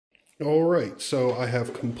All right, so I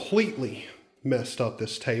have completely messed up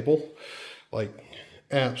this table, like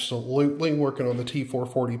absolutely working on the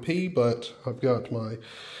T440p, but I've got my,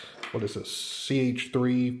 what is this,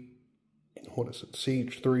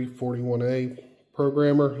 CH341A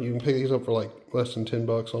programmer. You can pick these up for like less than 10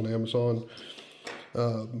 bucks on Amazon.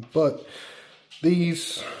 But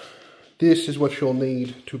this is what you'll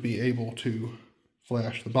need to be able to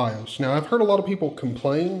flash the BIOS. Now, I've heard a lot of people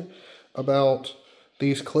complain about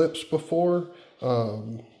these clips before.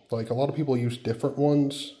 Like a lot of people use different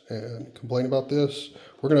ones and complain about this.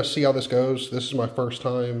 We're gonna see how this goes. This is my first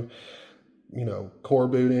time, you know, core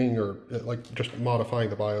booting or like just modifying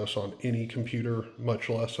the BIOS on any computer, much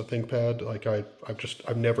less a ThinkPad. Like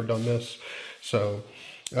I've never done this. So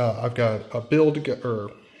I've got a build, or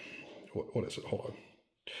what is it? Hold on.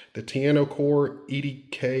 The Tiano Core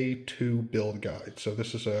EDK2 build guide. So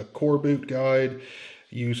this is a Coreboot guide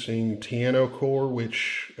using Tiano Core,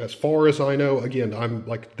 which as far as I know, again, I'm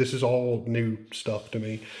like, this is all new stuff to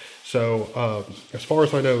me. So as far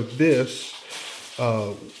as I know, this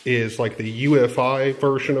is like the UFI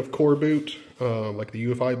version of Coreboot, like the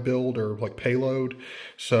UFI build or like payload.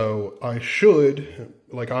 So I should,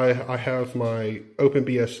 like I have my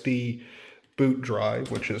OpenBSD boot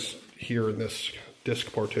drive, which is here in this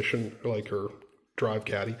disk partition, like, or drive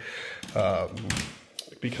caddy.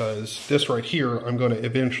 Because this right here, I'm going to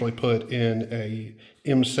eventually put in a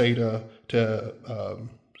mSATA to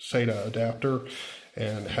SATA adapter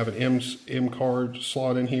and have an M card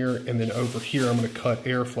slot in here. And then over here, I'm going to cut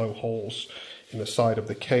airflow holes in the side of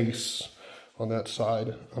the case on that side.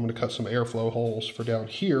 I'm going to cut some airflow holes for down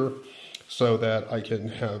here so that I can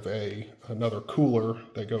have another cooler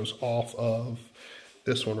that goes off of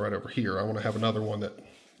this one right over here. I want to have another one that,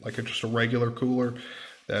 like just a regular cooler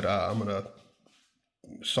that I'm going to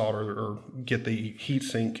solder or get the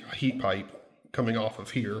heatsink heat pipe coming off of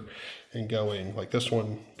here and going, like this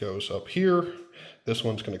one goes up here, this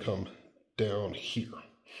one's going to come down here.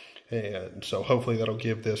 And so hopefully that'll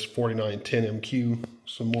give this 4910MQ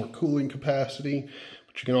some more cooling capacity.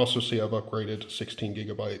 But you can also see I've upgraded 16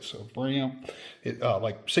 gigabytes of RAM.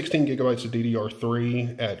 Like 16 gigabytes of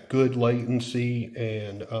DDR3 at good latency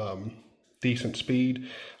and decent speed.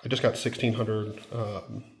 I just got 1600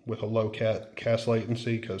 with a low CAS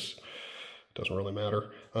latency because it doesn't really matter.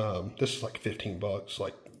 This is like 15 bucks.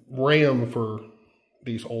 Like RAM for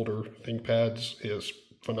these older ThinkPads is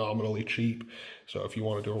phenomenally cheap. So if you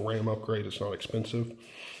want to do a RAM upgrade, it's not expensive.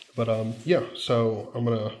 But yeah, so I'm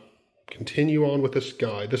gonna continue on with this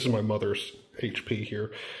guide. This is my mother's HP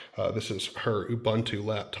here. This is her Ubuntu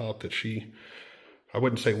laptop that she, I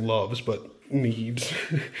wouldn't say loves, but needs.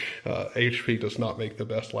 HP does not make the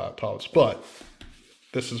best laptops, but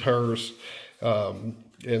this is hers.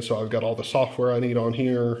 And so I've got all the software I need on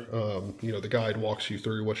here. You know, the guide walks you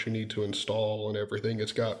through what you need to install and everything.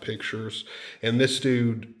 It's got pictures. And this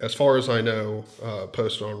dude, as far as I know,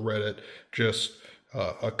 posted on Reddit, just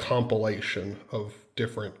a compilation of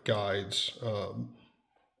different guides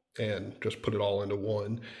and just put it all into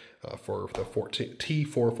one. For the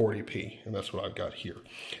T440p, and that's what I've got here.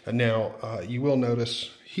 And now you will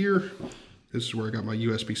notice here, this is where I got my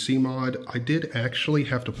USB-C mod. I did actually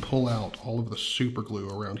have to pull out all of the super glue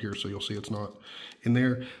around here, so you'll see it's not in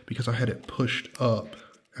there because I had it pushed up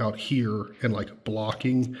out here and like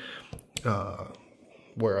blocking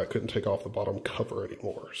where I couldn't take off the bottom cover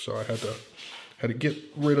anymore. So I had to get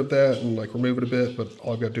rid of that and like remove it a bit, but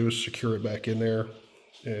all I've got to do is secure it back in there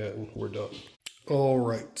and we're done. All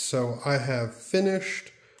right, so I have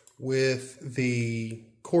finished with the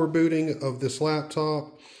core booting of this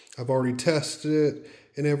laptop. I've already tested it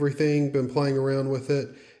and everything, been playing around with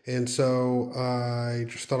it. And so I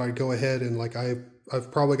just thought I'd go ahead and like,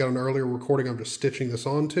 I've probably got an earlier recording I'm just stitching this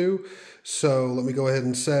onto. So let me go ahead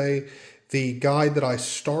and say the guide that I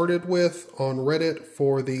started with on Reddit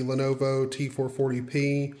for the Lenovo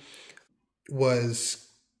T440p was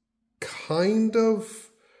kind of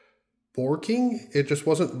working. It just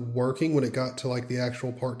wasn't working when it got to like the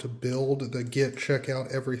actual part to build. The get, check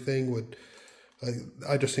out, everything would,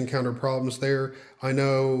 I just encountered problems there. I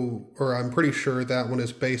know, or I'm pretty sure that one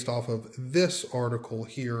is based off of this article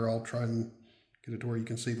here. I'll try and get it to where you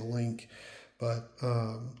can see the link. But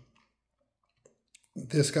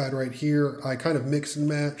this guide right here, I kind of mixed and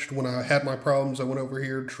matched. When I had my problems, I went over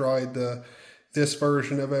here, tried this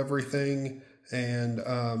version of everything, and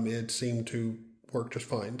it seemed to work just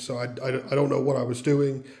fine. So I don't know what I was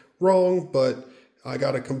doing wrong, but I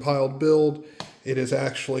got a compiled build. It is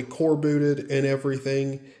actually core booted and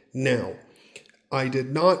everything. Now, I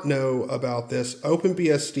did not know about this.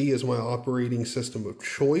 OpenBSD is my operating system of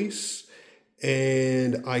choice,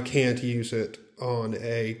 and I can't use it on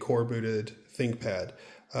a Corebooted ThinkPad.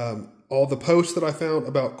 All the posts that I found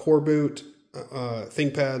about Coreboot,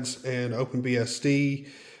 ThinkPads, and OpenBSD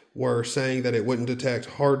were saying that it wouldn't detect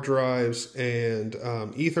hard drives and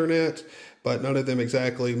Ethernet, but none of them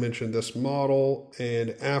exactly mentioned this model.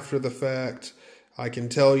 And after the fact, I can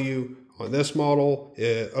tell you on this model,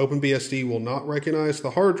 OpenBSD will not recognize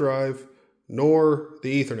the hard drive nor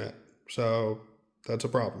the Ethernet. So that's a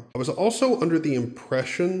problem. I was also under the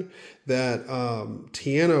impression that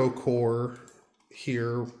Tiano Core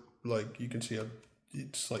here, like you can see,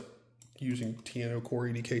 it's like using Tiano Core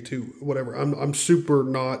EDK2, whatever. I'm super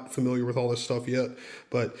not familiar with all this stuff yet,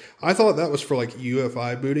 but I thought that was for like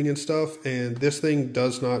UEFI booting and stuff, and this thing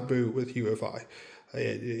does not boot with UEFI.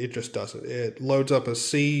 It just doesn't. It loads up a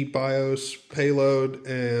C BIOS payload,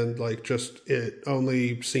 and like just it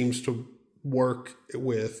only seems to work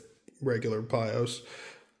with regular BIOS,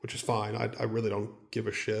 which is fine. I really don't give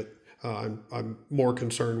a shit. I'm more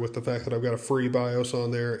concerned with the fact that I've got a free BIOS on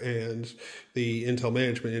there and the Intel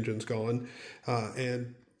management engine's gone.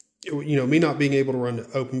 And, you know, me not being able to run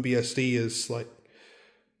OpenBSD is like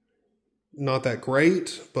not that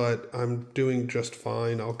great, but I'm doing just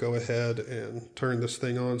fine. I'll go ahead and turn this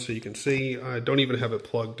thing on so you can see. I don't even have it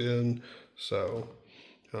plugged in. So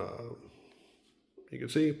you can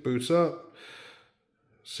see it boots up,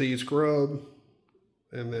 C scrub,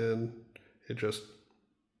 and then it just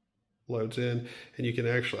loads in, and you can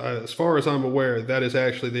actually, as far as I'm aware, that is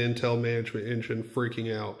actually the Intel management engine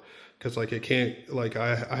freaking out, because like it can't, like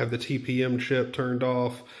I have the TPM chip turned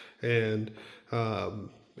off, and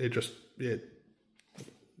it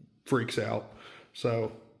freaks out.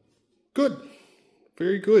 So good,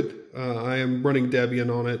 very good. I am running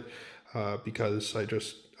Debian on it because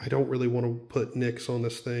I don't really want to put NICs on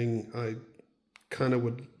this thing. I kind of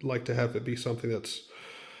would like to have it be something that's,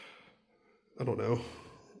 I don't know,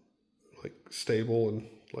 like stable and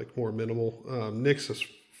like more minimal. NICs is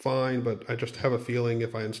fine, but I just have a feeling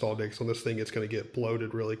if I install NICs on this thing, it's going to get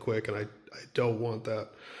bloated really quick, and I don't want that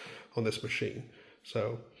on this machine.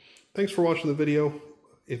 So thanks for watching the video.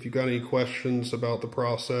 If you got any questions about the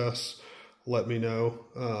process, let me know.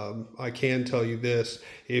 I can tell you this: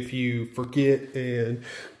 if you forget and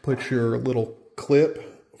put your little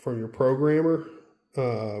clip from your programmer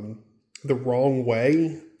the wrong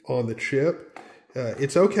way on the chip,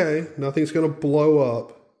 it's okay. Actually's going to blow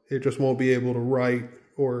up. It just won't be able to write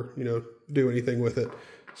or, you know, do anything with it.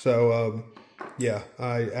 So, yeah,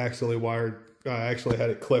 I actually had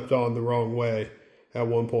it clipped on the wrong way at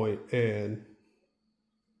one point, and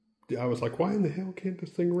I was like, why in the hell can't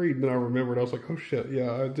this thing read? And then I remembered, I was like, oh shit,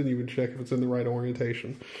 yeah, I didn't even check if it's in the right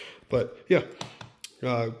orientation. But yeah,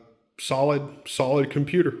 solid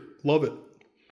computer. Love it.